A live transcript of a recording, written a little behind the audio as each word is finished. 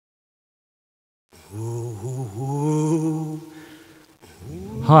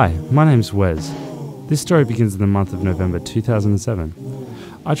Hi, my name's Wes. This story begins in the month of November 2007.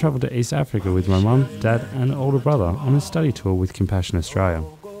 I travelled to East Africa with my mum, dad and older brother on a study tour with Compassion Australia.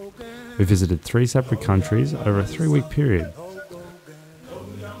 We visited 3 separate countries over a 3-week period.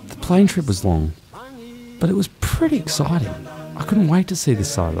 The plane trip was long, but it was pretty exciting. I couldn't wait to see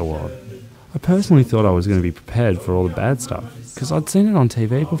this side of the world. I personally thought I was going to be prepared for all the bad stuff, because I'd seen it on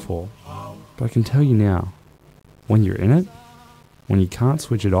TV before. But I can tell you now, when you're in it, when you can't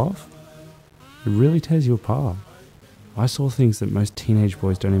switch it off, it really tears you apart. I saw things that most teenage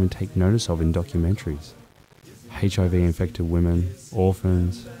boys don't even take notice of in documentaries. HIV-infected women,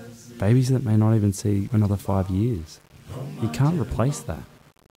 orphans, babies that may not even see another 5 years. You can't replace that.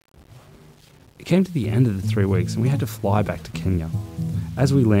 It came to the end of the 3 weeks and we had to fly back to Kenya.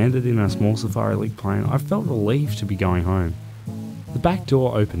 As we landed in our small Safari League plane, I felt relieved to be going home. The back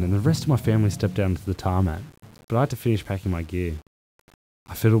door opened and the rest of my family stepped down to the tarmac, but I had to finish packing my gear.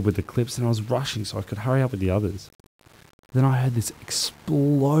 I fiddled with the clips and I was rushing so I could hurry up with the others. Then I heard this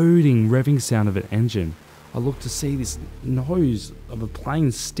exploding revving sound of an engine. I looked to see this nose of a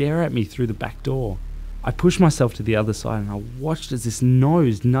plane stare at me through the back door. I pushed myself to the other side and I watched as this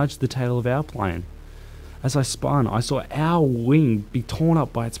nose nudged the tail of our plane. As I spun, I saw our wing be torn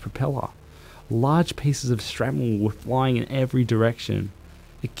up by its propeller. Large pieces of shrapnel were flying in every direction.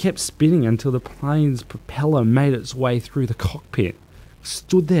 It kept spinning until the plane's propeller made its way through the cockpit. I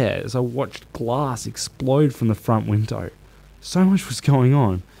stood there as I watched glass explode from the front window. So much was going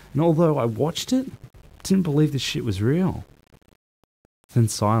on, and although I watched it, I didn't believe this shit was real. Then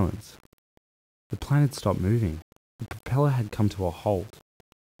silence. The plane had stopped moving. The propeller had come to a halt.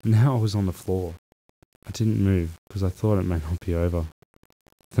 Now I was on the floor. I didn't move because I thought it may not be over.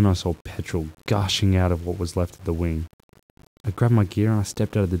 Then I saw petrol gushing out of what was left of the wing. I grabbed my gear and I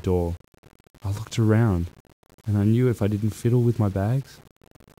stepped out of the door. I looked around, and I knew if I didn't fiddle with my bags,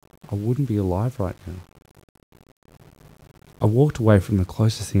 I wouldn't be alive right now. I walked away from the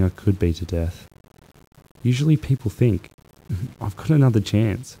closest thing I could be to death. Usually people think, I've got another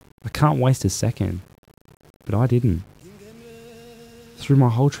chance. I can't waste a second. But I didn't. Through my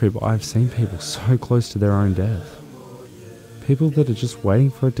whole trip, I've seen people so close to their own death. People that are just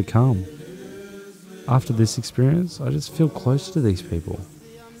waiting for it to come. After this experience, I just feel closer to these people.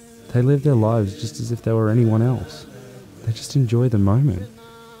 They live their lives just as if they were anyone else. They just enjoy the moment.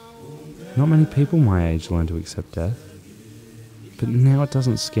 Not many people my age learn to accept death. But now it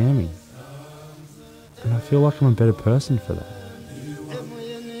doesn't scare me. And I feel like I'm a better person for that.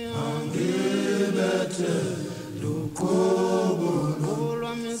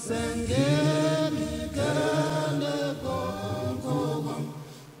 Yeah.